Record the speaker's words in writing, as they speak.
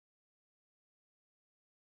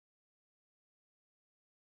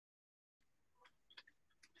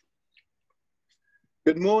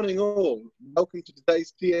Good morning, all. Welcome to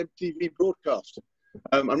today's TMTV broadcast.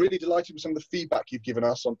 I'm really delighted with some of the feedback you've given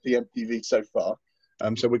us on TMTV so far.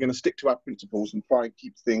 So we're going to stick to our principles and try and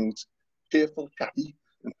keep things cheerful, happy,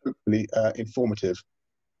 and hopefully informative.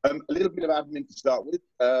 A little bit of admin to start with.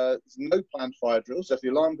 There's no planned fire drills, so if the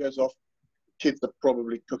alarm goes off, kids are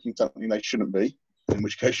probably cooking something they shouldn't be, in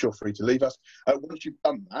which case you're free to leave us. Once you've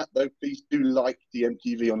done that, though, please do like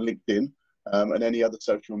TMTV on LinkedIn and any other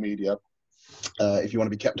social media if you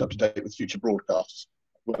want to be kept up to date with future broadcasts,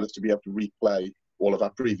 as well as to be able to replay all of our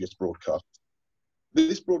previous broadcasts.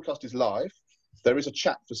 This broadcast is live. There is a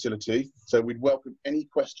chat facility, so we'd welcome any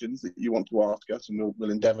questions that you want to ask us, and we'll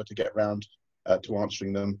endeavour to get round to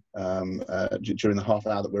answering them during the half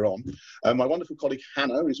hour that we're on. My wonderful colleague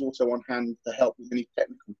Hannah is also on hand to help with any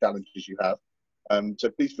technical challenges you have. So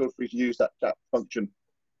please feel free to use that chat function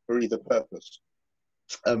for either purpose.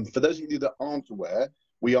 For those of you that aren't aware,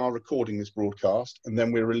 we are recording this broadcast and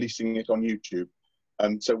then we're releasing it on YouTube.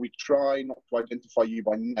 So we try not to identify you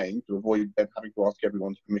by name to avoid them having to ask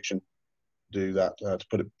everyone's permission to do that, to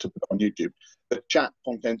put it on YouTube. The chat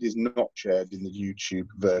content is not shared in the YouTube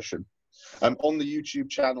version. On the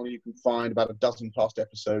YouTube channel, you can find about a dozen past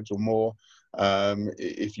episodes or more.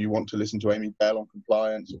 If you want to listen to Amy Bell on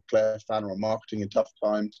compliance, or Claire Fanner on marketing in tough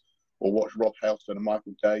times, or watch Rob Halston and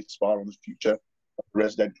Michael Day spar on the future of the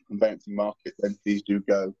residential conveyancing market, then please do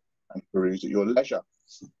go and peruse at your leisure.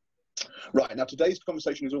 Right, now today's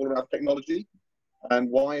conversation is all around technology and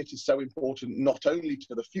why it is so important not only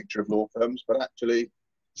to the future of law firms, but actually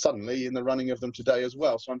suddenly in the running of them today as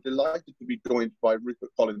well. So I'm delighted to be joined by Rupert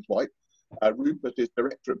Collins-White. Rupert is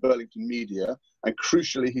director at Burlington Media, and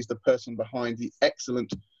crucially, he's the person behind the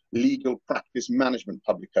excellent legal practice management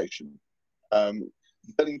publication.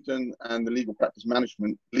 Burlington and the legal practice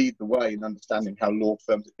management lead the way in understanding how law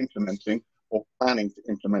firms are implementing or planning to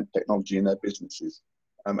implement technology in their businesses.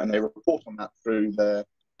 And they report on that through their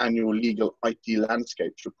annual legal IT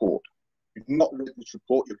landscapes report. If you've not read this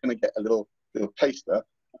report, you're going to get a little taster,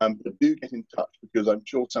 but do get in touch because I'm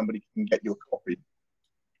sure somebody can get you a copy.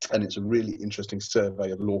 And it's a really interesting survey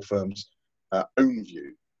of law firms' own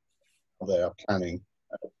view of they are planning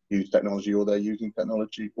to use technology or they're using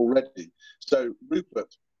technology already. So,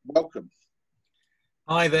 Rupert, welcome.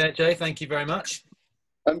 Hi there, Jay. Thank you very much.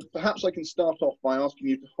 And perhaps I can start off by asking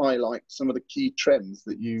you to highlight some of the key trends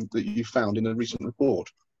that you found in a recent report.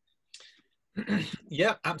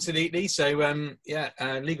 Yeah, absolutely. So,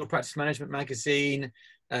 Legal Practice Management magazine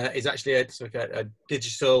is actually a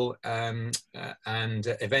digital and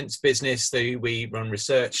events business. So we run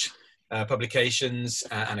research, publications,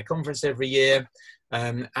 and a conference every year.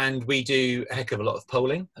 And we do a heck of a lot of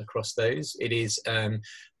polling across those. It is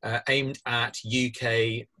aimed at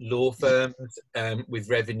UK law firms with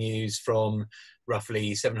revenues from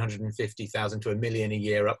roughly 750,000 to 1 million a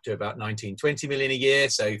year up to about 19-20 million a year.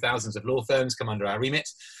 So thousands of law firms come under our remit.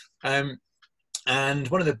 And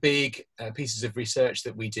one of the big pieces of research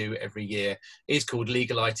that we do every year is called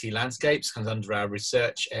Legal IT Landscapes, comes under our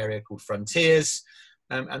research area called Frontiers.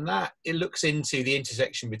 And that it looks into the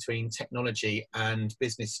intersection between technology and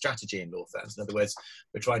business strategy in law firms. In other words,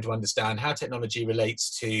 we're trying to understand how technology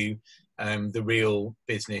relates to the real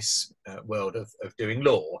business world of doing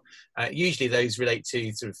law. Usually those relate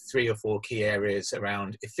to sort of 3 or 4 key areas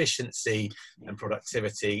around efficiency and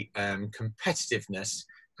productivity, competitiveness,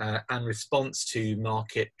 and response to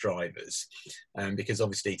market drivers, because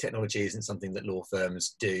obviously technology isn't something that law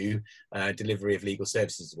firms do. Delivery of legal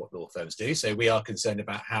services is what law firms do. So we are concerned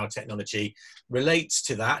about how technology relates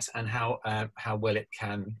to that and how well it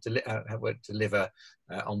can deliver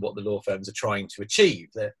on what the law firms are trying to achieve.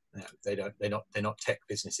 They're not tech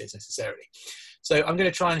businesses necessarily. So I'm going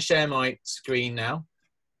to try and share my screen now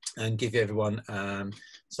and give everyone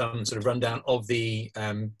some sort of rundown of the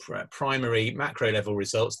primary macro level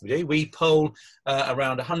results that we do. We poll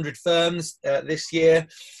around 100 firms this year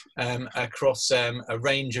across a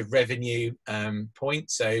range of revenue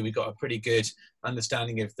points. So we've got a pretty good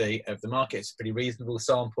understanding of the market. It's a pretty reasonable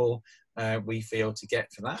sample we feel to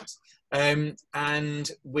get for that.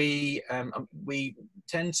 And we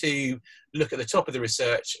tend to look at the top of the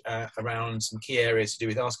research around some key areas to do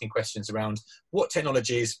with asking questions around what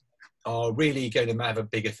technologies are really going to have a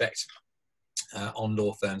big effect on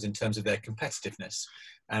law firms in terms of their competitiveness,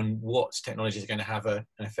 and what technologies are going to have an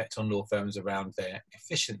effect on law firms around their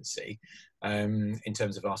efficiency, in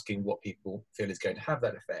terms of asking what people feel is going to have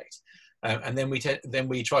that effect. And then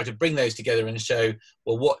we try to bring those together and show,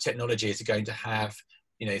 well, what technologies are going to have,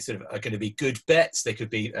 sort of are going to be good bets. They could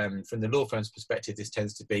be, from the law firm's perspective, this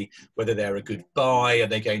tends to be whether they're a good buy, are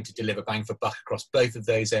they going to deliver bang for buck across both of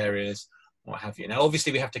those areas, what have you. Now,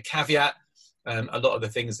 obviously, we have to caveat a lot of the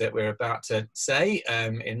things that we're about to say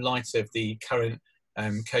in light of the current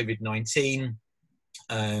COVID-19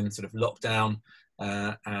 sort of lockdown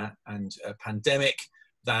and pandemic,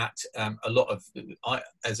 that a lot of,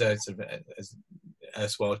 as a sort of as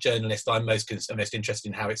erstwhile journalist, I'm most interested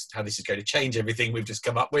in how this is going to change everything we've just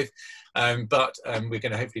come up with, but we're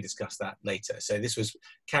going to hopefully discuss that later. So this was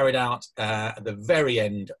carried out at the very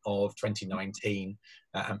end of 2019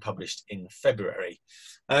 and published in February.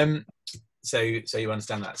 So you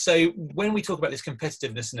understand that. So when we talk about this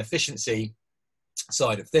competitiveness and efficiency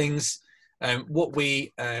side of things, when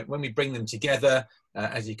we bring them together,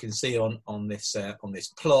 as you can see on this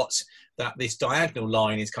plot, that this diagonal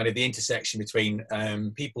line is kind of the intersection between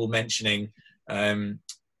people mentioning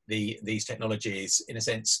these technologies. In a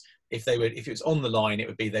sense, if it was on the line, it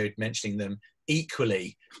would be they were mentioning them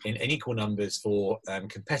equally in equal numbers for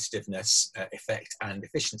competitiveness effect and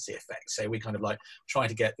efficiency effect. So we kind of like trying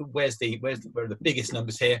to get where are the biggest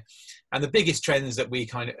numbers here, and the biggest trends that we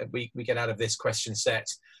get out of this question set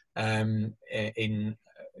in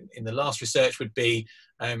the last research would be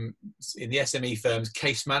in the SME firms,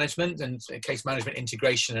 case management and case management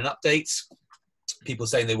integration and updates. People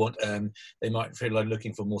saying they might feel like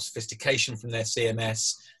looking for more sophistication from their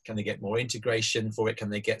CMS. Can they get more integration for it? Can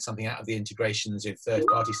they get something out of the integrations with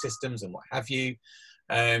third-party systems and what have you?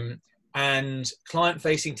 And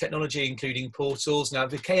client-facing technology, including portals. Now,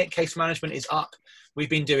 the case management is up. We've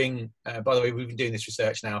been doing, by the way, we've been doing this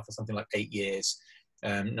research now for something like 8 years.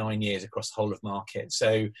 9 years across the whole of market.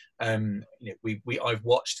 So I've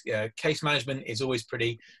watched case management is always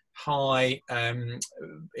pretty high in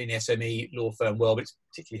SME law firm world, but it's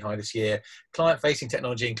particularly high this year. Client-facing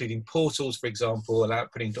technology, including portals, for example,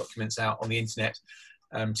 putting documents out on the internet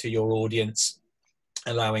to your audience,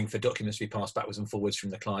 allowing for documents to be passed backwards and forwards from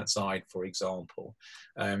the client side, for example.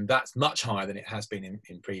 That's much higher than it has been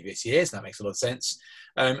in previous years. That makes a lot of sense.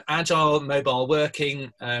 Agile mobile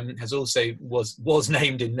working was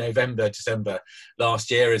named in December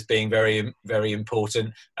last year as being very, very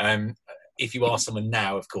important. If you ask someone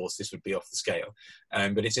now, of course, this would be off the scale.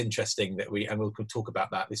 But it's interesting that we'll talk about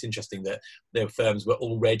that. It's interesting that the firms were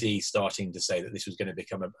already starting to say that this was going to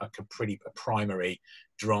become a primary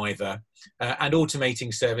driver, and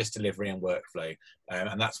automating service delivery and workflow.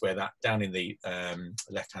 And that's where that down in the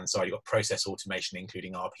left-hand side, you've got process automation,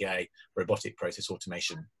 including RPA, robotic process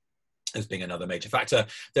automation, as being another major factor.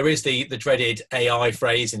 There is the dreaded AI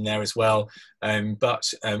phrase in there as well,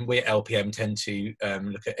 but we at LPM tend to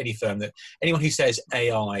look at anyone who says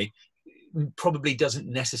AI probably doesn't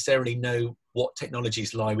necessarily know what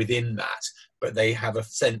technologies lie within that, but they have a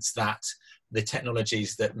sense that the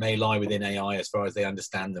technologies that may lie within AI, as far as they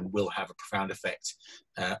understand them, will have a profound effect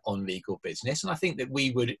on legal business. And I think that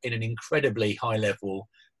we would, in an incredibly high level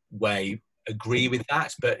way, agree with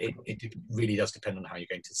that, but it really does depend on how you're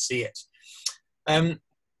going to see it.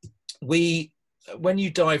 When you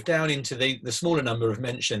dive down into the smaller number of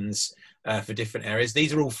mentions for different areas,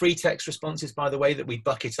 these are all free text responses, by the way, that we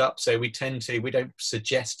bucket up. So we don't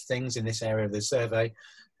suggest things in this area of the survey.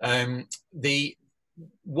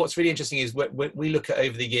 What's really interesting is when we look at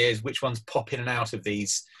over the years which ones pop in and out of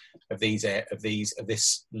this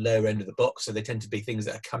lower end of the box. So they tend to be things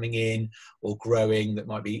that are coming in or growing that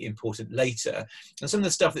might be important later. And some of the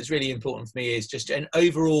stuff that's really important for me is just an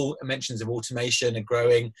overall mentions of automation and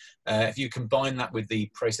growing. If you combine that with the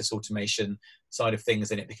process automation side of things,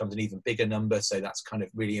 then it becomes an even bigger number. So that's kind of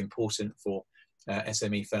really important for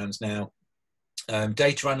SME firms now.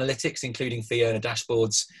 Data analytics, including fee earner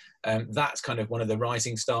dashboards, that's kind of one of the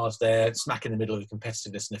rising stars there, smack in the middle of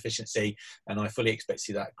competitiveness and efficiency, and I fully expect to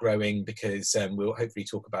see that growing, because we'll hopefully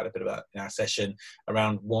talk about a bit about in our session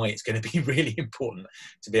around why it's going to be really important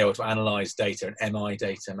to be able to analyse data and MI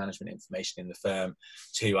data, management information in the firm,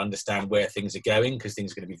 to understand where things are going, because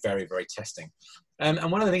things are going to be very, very testing.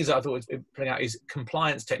 And one of the things that I thought was putting out is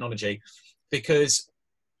compliance technology, because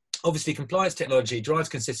obviously, compliance technology drives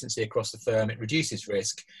consistency across the firm. It reduces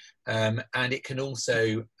risk, and it can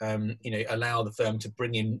also, allow the firm to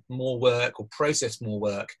bring in more work or process more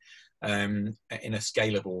work in a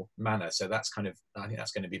scalable manner. So that's I think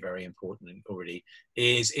that's going to be very important, and already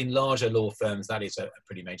is in larger law firms. That is a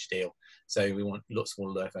pretty major deal. So we want lots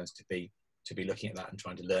more law firms to be looking at that and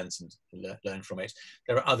trying to learn from it.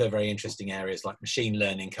 There are other very interesting areas like machine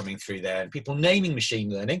learning coming through there, and people naming machine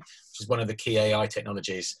learning, which is one of the key AI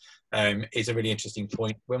technologies, is a really interesting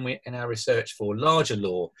point. When we're in our research for larger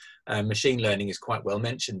law, machine learning is quite well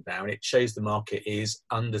mentioned now, and it shows the market is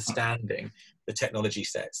understanding the technology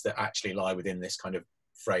sets that actually lie within this kind of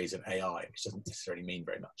phrase of AI, which doesn't necessarily mean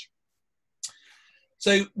very much.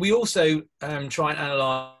 So we also try and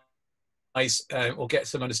analyse or get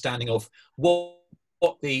some understanding of what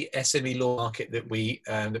the SME law market that we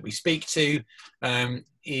speak to,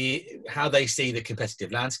 how they see the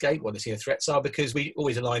competitive landscape, what they see the threats are, because we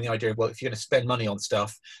always align the idea of, well, if you're going to spend money on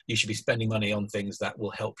stuff, you should be spending money on things that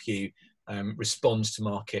will help you respond to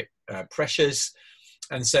market pressures.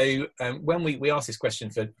 And so when we asked this question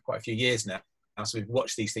for quite a few years now, so we've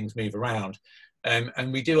watched these things move around.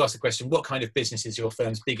 And we do ask the question, what kind of business is your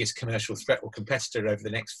firm's biggest commercial threat or competitor over the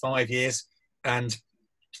next 5 years? And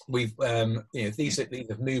we've, these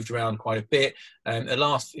have moved around quite a bit. The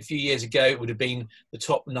last few years ago, it would have been, the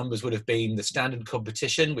top numbers would have been the standard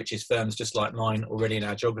competition, which is firms just like mine already in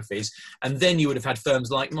our geographies. And then you would have had firms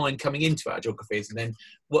like mine coming into our geographies. And then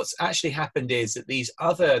what's actually happened is that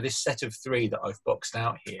this set of three that I've boxed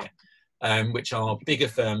out here, which are bigger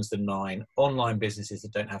firms than mine, online businesses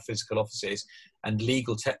that don't have physical offices, and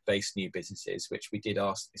legal tech-based new businesses, which we did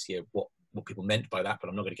ask this year what people meant by that, but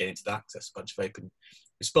I'm not going to get into that because that's a bunch of open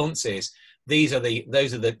responses. Those are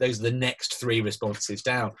the next three responses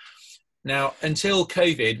down. Now, until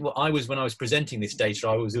COVID, when I was presenting this data,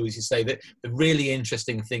 I was always to say that the really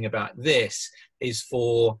interesting thing about this is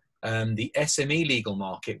for the SME legal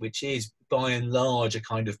market, which is by and large a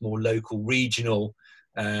kind of more local, regional,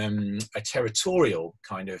 a territorial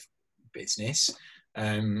kind of business.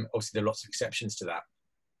 Obviously, there are lots of exceptions to that.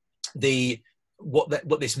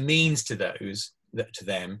 What this means to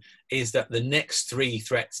them is that the next three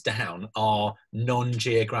threats down are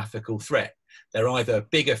non-geographical threat. They're either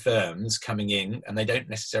bigger firms coming in, and they don't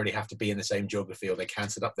necessarily have to be in the same geography, or they can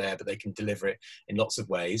set up there, but they can deliver it in lots of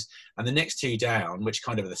ways. And the next two down, which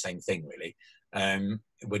kind of are the same thing really,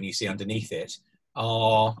 when you see underneath it,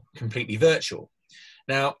 are completely virtual.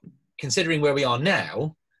 Now, considering where we are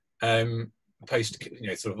now, post,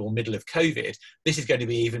 sort of all middle of COVID, this is going to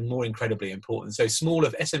be even more incredibly important. So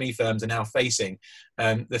smaller SME firms are now facing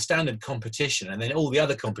the standard competition, and then all the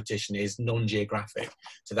other competition is non-geographic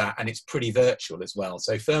to that, and it's pretty virtual as well.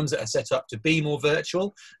 So firms that are set up to be more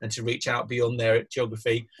virtual and to reach out beyond their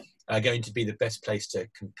geography are going to be the best place to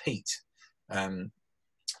compete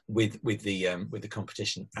with the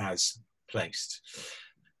competition as placed.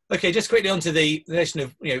 Okay, just quickly onto the notion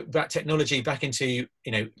of, about technology, back into,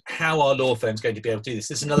 how our law firm's going to be able to do this.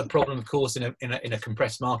 This is another problem, of course, in a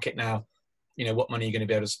compressed market now. What money you're going to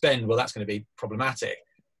be able to spend? Well, that's going to be problematic.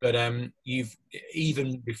 But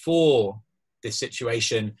even before this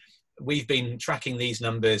situation, we've been tracking these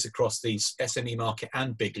numbers across the SME market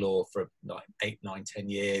and big law for like 8, 9, 10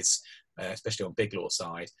 years, especially on big law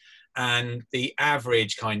side. And the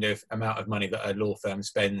average kind of amount of money that a law firm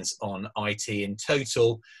spends on IT in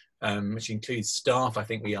total, which includes staff, I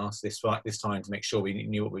think we asked this time to make sure we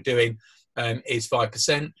knew what we're doing, is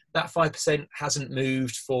 5%. That 5% hasn't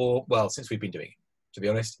moved since we've been doing it, to be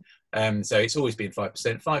honest. So it's always been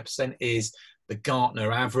 5%. 5% is the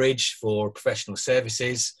Gartner average for professional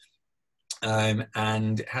services.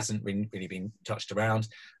 And it hasn't really been touched around.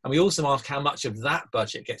 And we also ask how much of that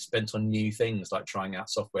budget gets spent on new things like trying out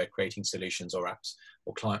software, creating solutions or apps,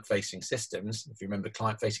 or client-facing systems. If you remember,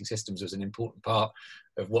 client-facing systems was an important part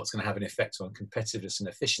of what's going to have an effect on competitiveness and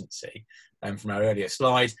efficiency. From our earlier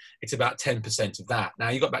slide, it's about 10% of that. Now,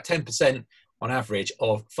 you've got about 10% on average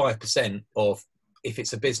of 5% of, if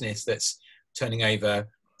it's a business that's turning over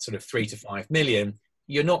sort of 3 to 5 million,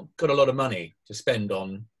 you're not got a lot of money to spend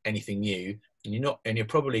on anything new, and you're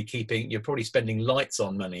probably spending lights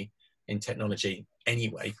on money in technology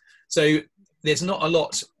anyway. So there's not a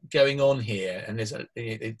lot going on here, and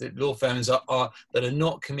the law firms that are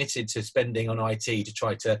not committed to spending on IT to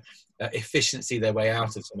try to efficiency their way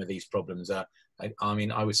out of some of these problems.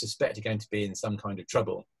 I would suspect are going to be in some kind of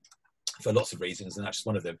trouble for lots of reasons, and that's just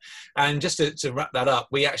one of them. And just to wrap that up,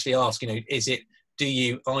 we actually ask, do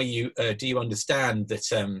you understand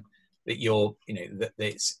that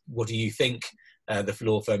what do you think the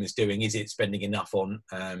law firm is doing? Is it spending enough on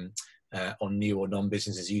new or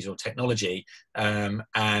non-business as usual technology?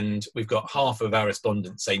 And we've got half of our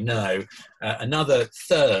respondents say no. Another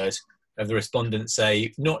third of the respondents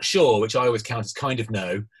say not sure, which I always count as kind of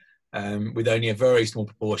no, with only a very small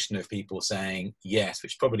proportion of people saying yes,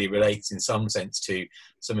 which probably relates in some sense to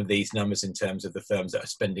some of these numbers in terms of the firms that are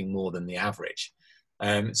spending more than the average.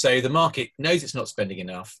 So the market knows it's not spending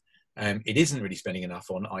enough. It isn't really spending enough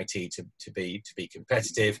on IT to be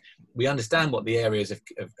competitive. We understand what the areas of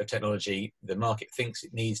technology the market thinks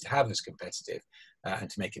it needs to have as competitive and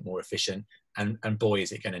to make it more efficient. And boy,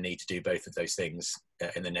 is it going to need to do both of those things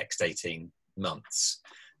in the next 18 months.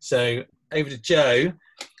 So over to Joe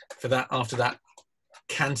for that, after that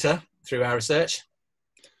canter through our research.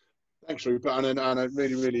 Thanks, Rupert, and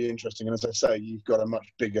really, really interesting. And as I say, you've got a much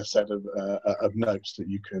bigger set of notes that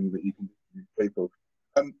you can give people.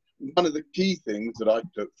 One of the key things that I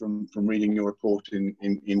took from reading your report in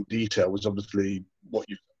detail was obviously what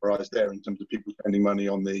you summarised there in terms of people spending money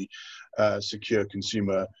on the secure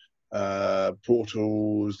consumer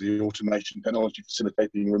portals, the automation technology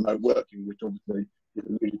facilitating remote working, which obviously you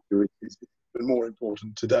alluded to is even more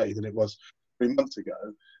important today than it was 3 months ago.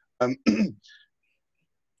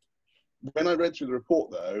 When I read through the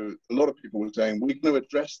report, though, a lot of people were saying we're going to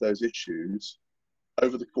address those issues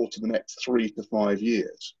over the course of the next 3 to 5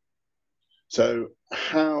 years. So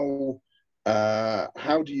how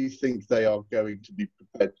do you think they are going to be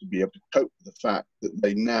prepared to be able to cope with the fact that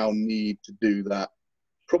they now need to do that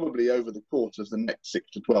probably over the course of the next 6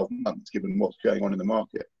 to 12 months, given what's going on in the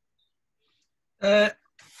market?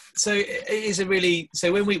 So it is a really,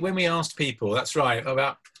 so when we asked people, that's right,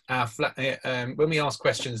 about our when we ask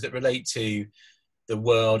questions that relate to the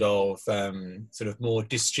world of sort of more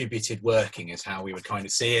distributed working is how we would kind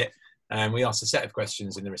of see it. We asked a set of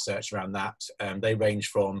questions in the research around that. They range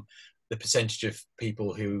from the percentage of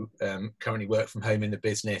people who currently work from home in the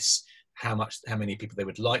business, how many people they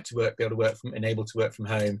would like to be able to work from, enable to work from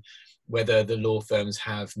home, whether the law firms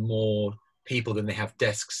have more people than they have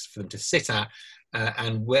desks for them to sit at,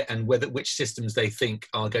 and which systems they think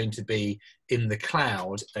are going to be in the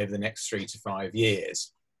cloud over the next 3 to 5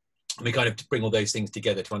 years. And we kind of bring all those things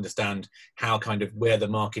together to understand how kind of where the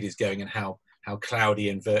market is going and how cloudy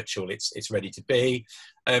and virtual it's ready to be.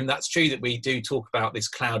 That's true that we do talk about this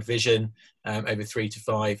cloud vision over 3 to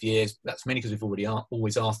 5 years. That's mainly because we've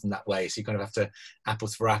always asked them that way. So you kind of have to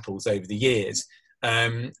apples for apples over the years.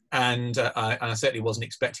 And I certainly wasn't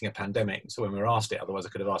expecting a pandemic. So when we were asked it, otherwise I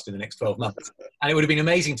could have asked in the next 12 months. And it would have been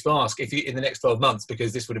amazing to ask in the next 12 months,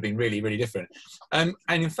 because this would have been really, really different. And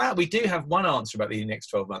in fact, we do have one answer about the next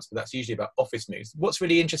 12 months, but that's usually about office moves. What's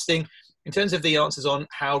really interesting in terms of the answers on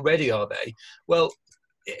how ready are they? Well,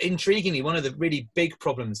 intriguingly, one of the really big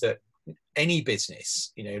problems that any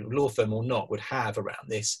business, law firm or not, would have around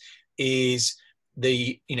this is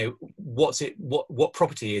what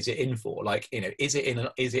property is it in for? Like, is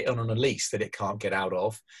it on a lease that it can't get out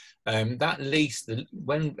of? That lease,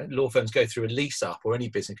 when law firms go through a lease up, or any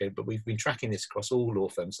business go, but we've been tracking this across all law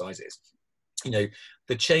firm sizes,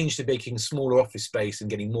 the change to making smaller office space and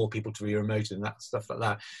getting more people to be remote and that stuff like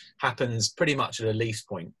that happens pretty much at a lease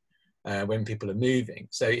point when people are moving.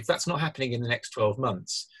 So if that's not happening in the next 12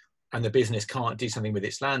 months and the business can't do something with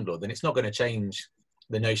its landlord, then it's not going to change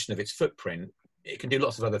the notion of its footprint. It can do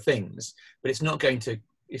lots of other things, but it's not going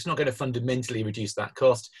to fundamentally reduce that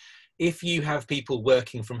cost. If you have people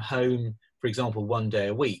working from home, for example, 1 day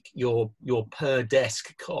a week, your per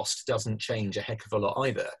desk cost doesn't change a heck of a lot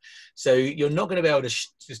either. So you're not going to be able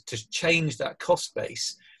to change that cost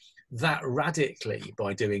base that radically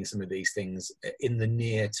by doing some of these things in the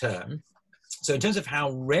near term. So in terms of how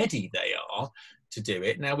ready they are to do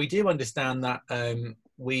it, now we do understand that the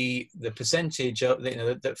percentage of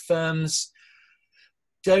that firms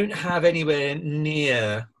don't have anywhere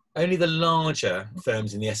near, only the larger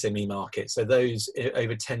firms in the SME market, so those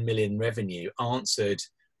over 10 million revenue, answered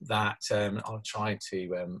that. I'll try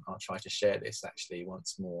to share this actually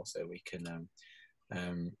once more so we can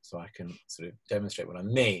so I can sort of demonstrate what I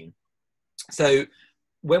mean. So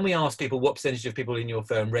when we ask people what percentage of people in your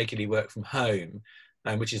firm regularly work from home,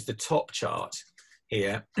 which is the top chart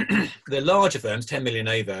here, the larger firms, 10 million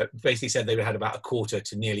over, basically said they had about a quarter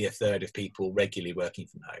to nearly a third of people regularly working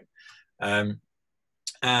from home.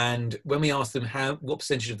 And when we asked them what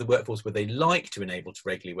percentage of the workforce would they like to enable to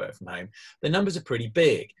regularly work from home, the numbers are pretty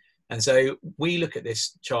big. And so we look at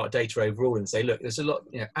this chart data overall and say, look, there's a lot,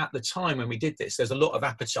 at the time when we did this, there's a lot of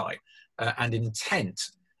appetite and intent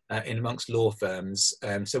in amongst law firms.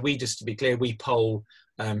 So we, just to be clear, we poll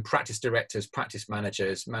practice directors, practice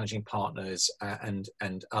managers, managing partners, and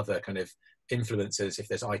other kind of influencers. If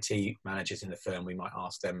there's IT managers in the firm, we might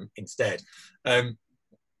ask them instead.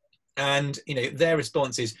 And their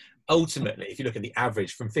response is, ultimately, if you look at the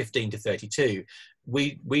average from 15 to 32,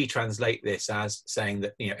 we translate this as saying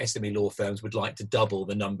that SME law firms would like to double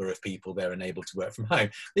the number of people they're enabled to work from home.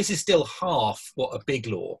 This is still half what a big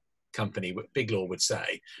law would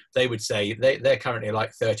say. They would say they're currently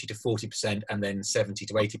like 30 to 40% and then 70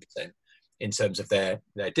 to 80% in terms of their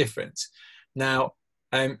difference. Now,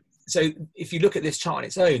 so if you look at this chart on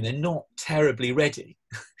its own, they're not terribly ready.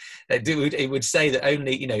 It would say that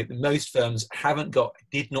only, most firms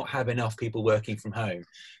did not have enough people working from home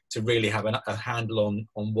to really have a handle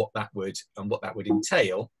on what that would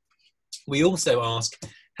entail. We also ask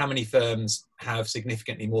how many firms have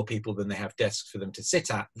significantly more people than they have desks for them to sit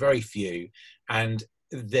at. Very few. And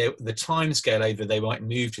the time scale over they might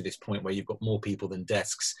move to this point where you've got more people than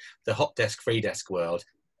desks, the hot desk, free desk world,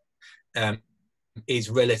 is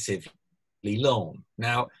relatively long.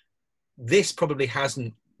 Now, this probably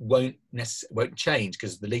won't change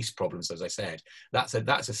because of the lease problems, as I said. That's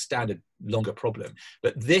a standard longer problem.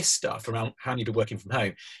 But this stuff around how many people working from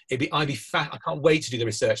home, I can't wait to do the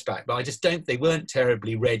research back, but I just don't. They weren't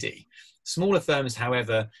terribly ready. Smaller firms,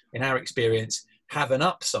 however, in our experience, have an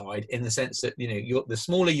upside in the sense that the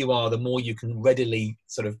smaller you are, the more you can readily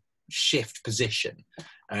sort of shift position,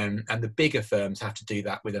 and the bigger firms have to do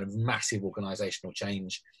that with a massive organisational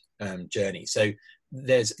change journey. So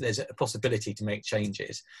there's a possibility to make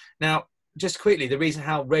changes. Now, just quickly, the reason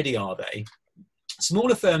how ready are they?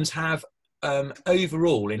 Smaller firms have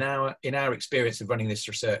overall, in our experience of running this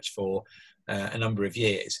research for a number of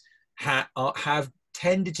years, have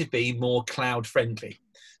tended to be more cloud friendly.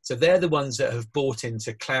 So they're the ones that have bought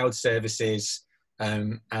into cloud services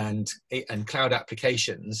and cloud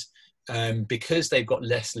applications because they've got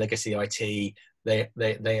less legacy IT.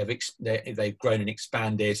 They've grown and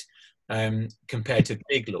expanded compared to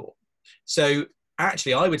big law. So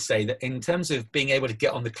actually, I would say that in terms of being able to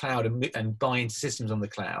get on the cloud and buy into systems on the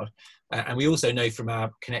cloud, and we also know from our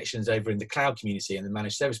connections over in the cloud community and the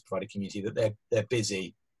managed service provider community that they're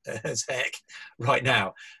busy as heck right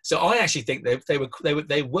now. So I actually think they were,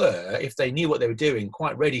 if they knew what they were doing,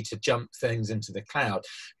 quite ready to jump things into the cloud.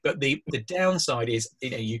 But the downside is,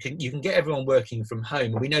 you can get everyone working from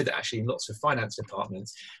home, and we know that actually in lots of finance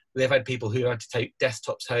departments they've had people who had to take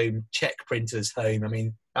desktops home, check printers home. I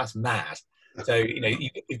mean, that's mad. So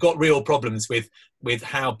you've got real problems with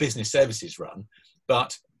how business services run,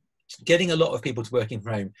 but getting a lot of people to working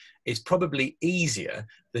from home is probably easier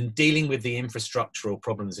than dealing with the infrastructural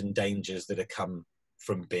problems and dangers that have come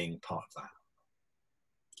from being part of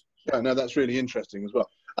that. Yeah, no, that's really interesting as well.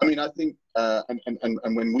 I mean, I think,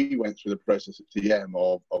 and when we went through the process at TM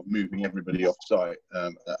of moving everybody off site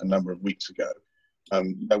a number of weeks ago,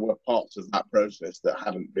 there were parts of that process that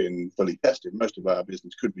hadn't been fully tested. Most of our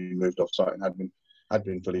business could be moved off site and had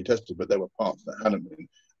been fully tested, but there were parts that hadn't been.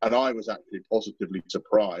 And I was actually positively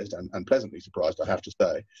surprised and pleasantly surprised, I have to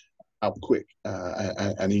say, how quick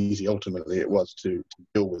and easy ultimately it was to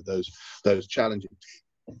deal with those challenges.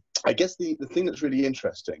 I guess the thing that's really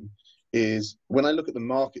interesting is when I look at the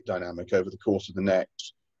market dynamic over the course of the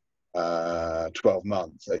next 12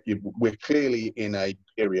 months, we're clearly in a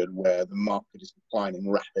period where the market is declining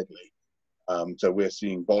rapidly. So we're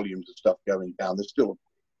seeing volumes of stuff going down. There's still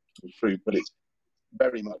improved, but it's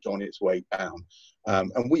very much on its way down.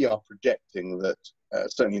 And we are projecting that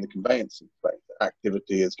certainly in the conveyancing space,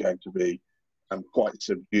 activity is going to be quite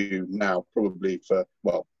subdued now, probably for,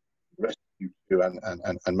 well, the rest of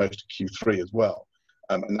Q2 and most of Q3 as well.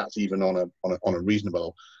 And that's even on a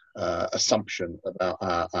reasonable assumption about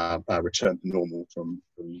our return to normal from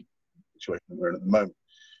the situation we're in at the moment.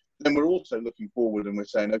 Then we're also looking forward and we're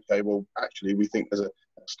saying, okay, well, actually, we think there's a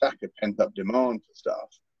stack of pent-up demand for stuff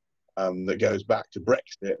that goes back to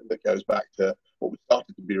Brexit, that goes back to what was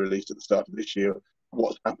started to be released at the start of this year,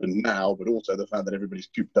 what's happened now, but also the fact that everybody's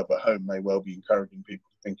cooped up at home may well be encouraging people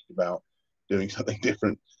to think about doing something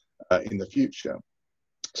different in the future.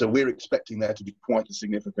 So we're expecting there to be quite a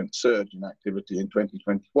significant surge in activity in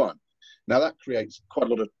 2021. Now that creates quite a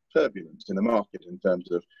lot of turbulence in the market in terms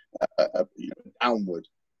of an downward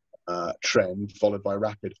trend followed by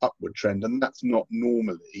rapid upward trend, and that's not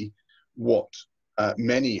normally what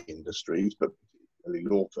many industries, but particularly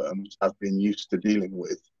law firms, have been used to dealing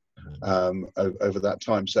with over that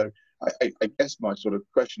time. So I guess my sort of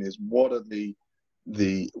question is, what are the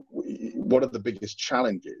biggest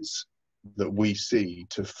challenges that we see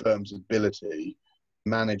to firms' ability to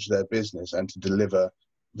manage their business and to deliver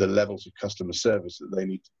the levels of customer service that they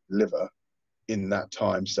need to deliver in that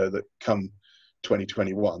time, so that come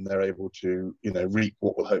 2021 they're able to reap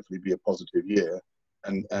what will hopefully be a positive year,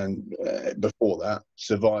 and before that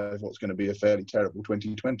survive what's going to be a fairly terrible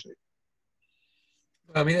 2020.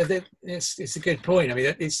 I mean, it's a good point. I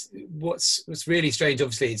mean, it's what's really strange.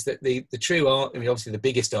 Obviously, is that the true art. I mean, obviously, the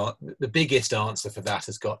biggest answer for that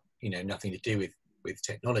has got nothing to do with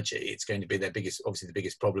technology. It's going to be their biggest. Obviously, the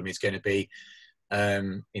biggest problem is going to be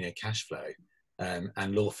cash flow,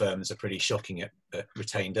 and law firms are pretty shocking at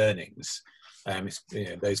retained earnings.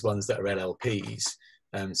 Those ones that are LLPs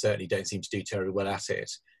certainly don't seem to do terribly well at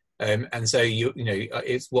it. And so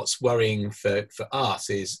it's what's worrying for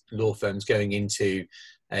us is law firms going into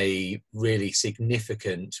a really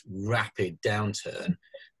significant, rapid downturn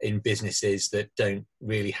in businesses that don't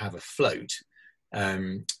really have a float,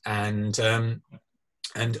 and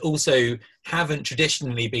also haven't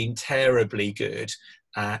traditionally been terribly good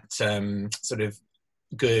at sort of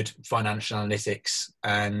good financial analytics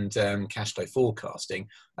and cash flow forecasting.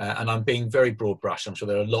 And I'm being very broad brush. I'm sure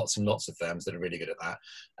there are lots and lots of firms that are really good at that.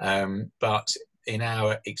 But in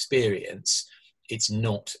our experience, it's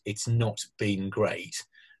not been great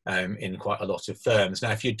in quite a lot of firms.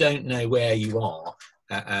 Now, if you don't know where you are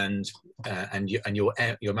and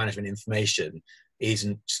your management information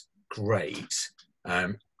isn't great,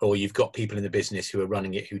 or you've got people in the business who are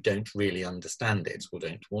running it who don't really understand it or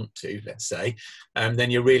don't want to, let's say, then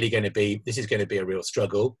you're really going to be, this is going to be a real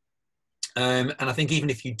struggle. And I think even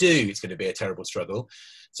if you do, it's going to be a terrible struggle.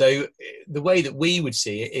 So the way that we would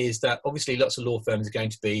see it is that obviously lots of law firms are going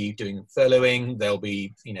to be doing furloughing. They'll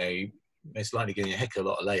be, most likely getting a heck of a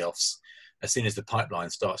lot of layoffs as soon as the pipeline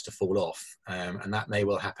starts to fall off. And that may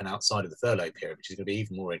well happen outside of the furlough period, which is going to be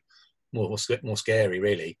even more scary,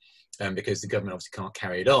 really, because the government obviously can't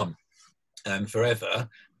carry it on forever.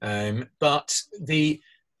 And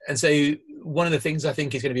so one of the things I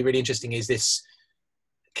think is going to be really interesting is this: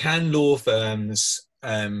 can law firms,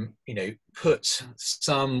 put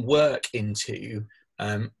some work into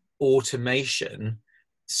automation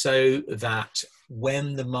so that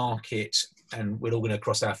when the market, and we're all going to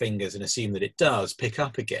cross our fingers and assume that it does pick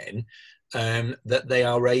up again, that they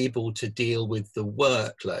are able to deal with the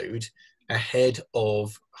workload ahead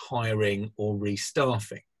of hiring or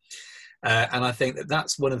restaffing. And I think that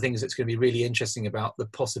that's one of the things that's going to be really interesting about the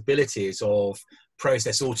possibilities of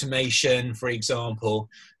process automation, for example,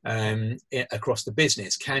 across the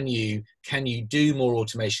business. Can you do more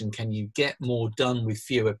automation? Can you get more done with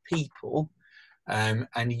fewer people,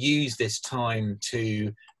 and use this time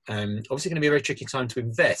to obviously going to be a very tricky time to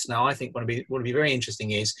invest. Now, I think what will be very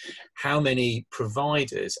interesting is how many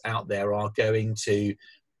providers out there are going to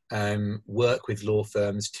work with law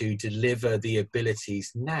firms to deliver the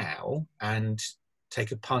abilities now and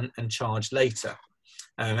take a punt and charge later.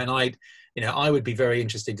 And I would be very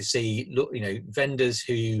interested to see, vendors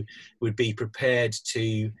who would be prepared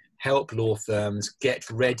to help law firms get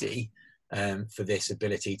ready for this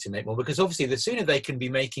ability to make more, because obviously the sooner they can be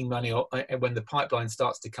making money when the pipeline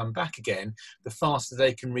starts to come back again, the faster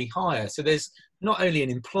they can rehire. So there's not only an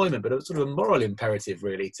employment but a sort of a moral imperative,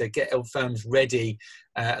 really, to get firms ready,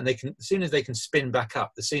 and as soon as they can spin back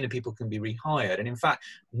up, the sooner people can be rehired. And in fact,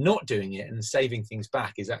 not doing it and saving things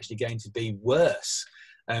back is actually going to be worse,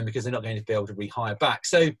 because they're not going to be able to rehire back.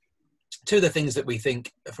 So two of the things that we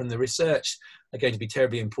think from the research are going to be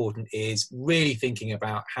terribly important is really thinking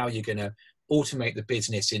about how you're going to automate the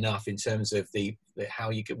business enough in terms of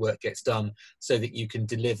how work gets done so that you can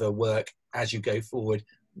deliver work as you go forward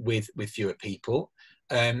with fewer people.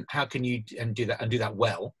 How can you do that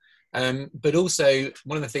well? But also,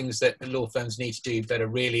 one of the things that law firms need to do better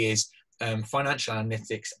really is financial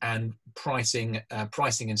analytics and pricing and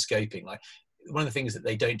scoping. Like, one of the things that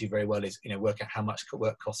they don't do very well is work out how much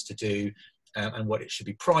work costs to do, and what it should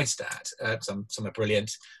be priced at. Some are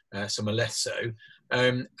brilliant, some are less so.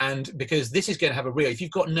 And because this is going to have if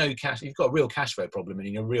you've got no cash, you've got a real cash flow problem, and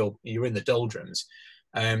you're in the doldrums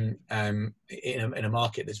in a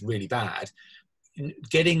market that's really bad.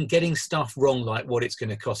 Getting stuff wrong, like what it's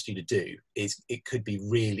going to cost you to do, it could be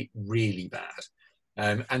really, really bad.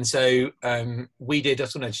 And so we did. I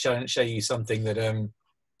just want to show you something that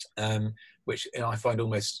which I find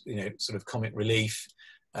almost sort of comic relief.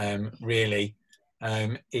 Really,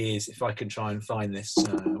 is, if I can try and find this,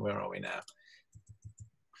 where are we now?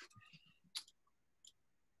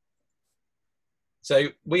 So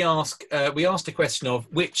we asked a question of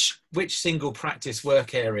which single practice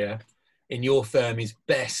work area in your firm is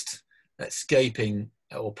best at scoping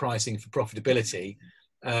or pricing for profitability,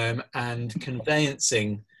 and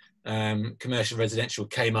conveyancing, commercial residential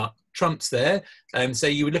came up trumps there. So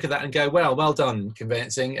you would look at that and go, well done,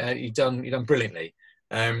 conveyancing, you've done brilliantly.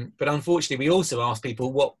 But unfortunately, we also asked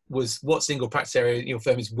people what single practice area in your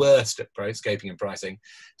firm is worst at scoping and pricing.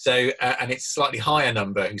 So, and it's a slightly higher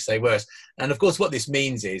number who say worst. And of course, what this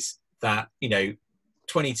means is that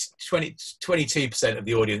 22% of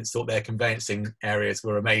the audience thought their conveyancing areas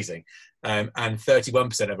were amazing, and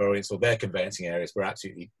 31% of our audience thought their conveyancing areas were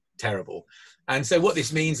absolutely terrible. And so what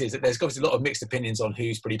this means is that there's obviously a lot of mixed opinions on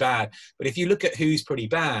who's pretty bad. But if you look at who's pretty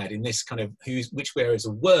bad in this kind of which areas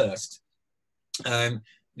are worst,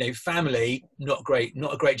 family, not a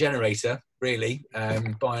great generator, really,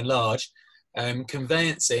 by and large.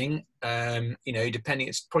 Conveyancing, depending,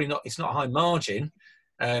 it's not high margin.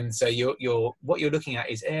 So what you're looking at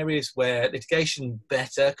is areas where litigation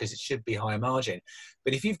better, because it should be higher margin.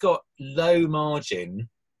 But if you've got low margin,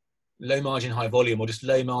 high volume, or just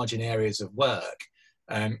low margin areas of work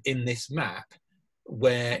in this map,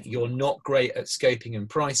 where you're not great at scoping and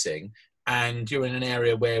pricing, and you're in an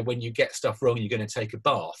area where when you get stuff wrong, you're going to take a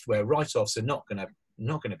bath, where write-offs are not going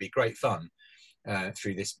to be great fun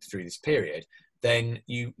through this period, then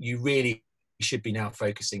you really should be now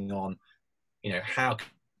focusing on, how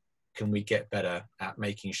can we get better at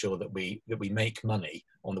making sure that we make money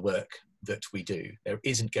on the work that we do. There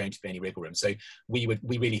isn't going to be any wiggle room. So we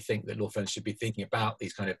really think that law firms should be thinking about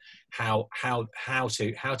these kind of how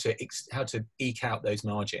to eke out those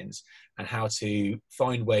margins, and how to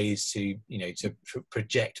find ways to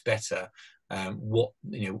project better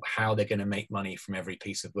how they're going to make money from every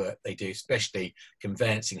piece of work they do, especially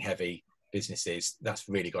conveyancing heavy businesses. That's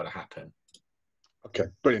really got to happen. Okay,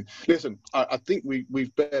 brilliant. Listen, I think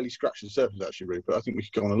we've barely scratched the surface, actually, Rupert. I think we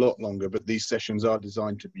could go on a lot longer, but these sessions are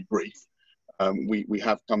designed to be brief. We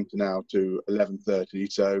have come to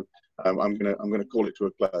 11:30, so I'm gonna call it to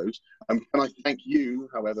a close. Can I thank you,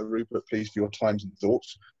 however, Rupert, please, for your times and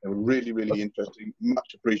thoughts. They were really, really interesting,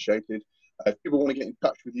 much appreciated. If people want to get in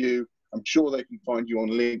touch with you, I'm sure they can find you on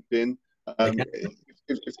LinkedIn.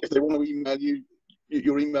 If they want to email you,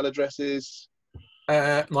 your email address is?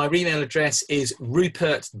 My email address is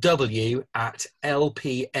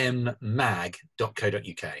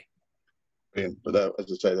rupertw@lpmmag.co.uk. Brilliant. But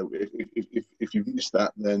as I say, if you've missed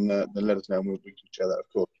that, then let us know, and we can share that, of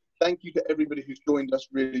course. Thank you to everybody who's joined us.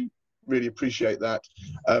 Really, really appreciate that.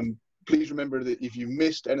 Please remember that if you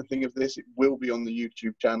missed anything of this, it will be on the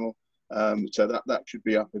YouTube channel. So that should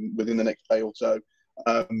be up within the next day or so.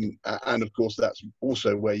 And of course, that's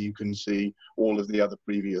also where you can see all of the other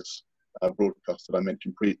previous broadcasts that I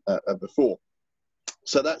mentioned before.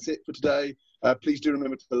 So that's it for today. Please do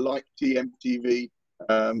remember to like TMTV,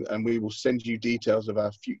 and we will send you details of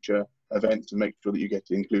our future events to make sure that you get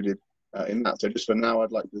included in that. So just for now,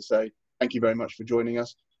 I'd like to say thank you very much for joining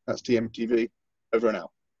us. That's TMTV, over and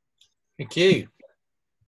out. Thank you.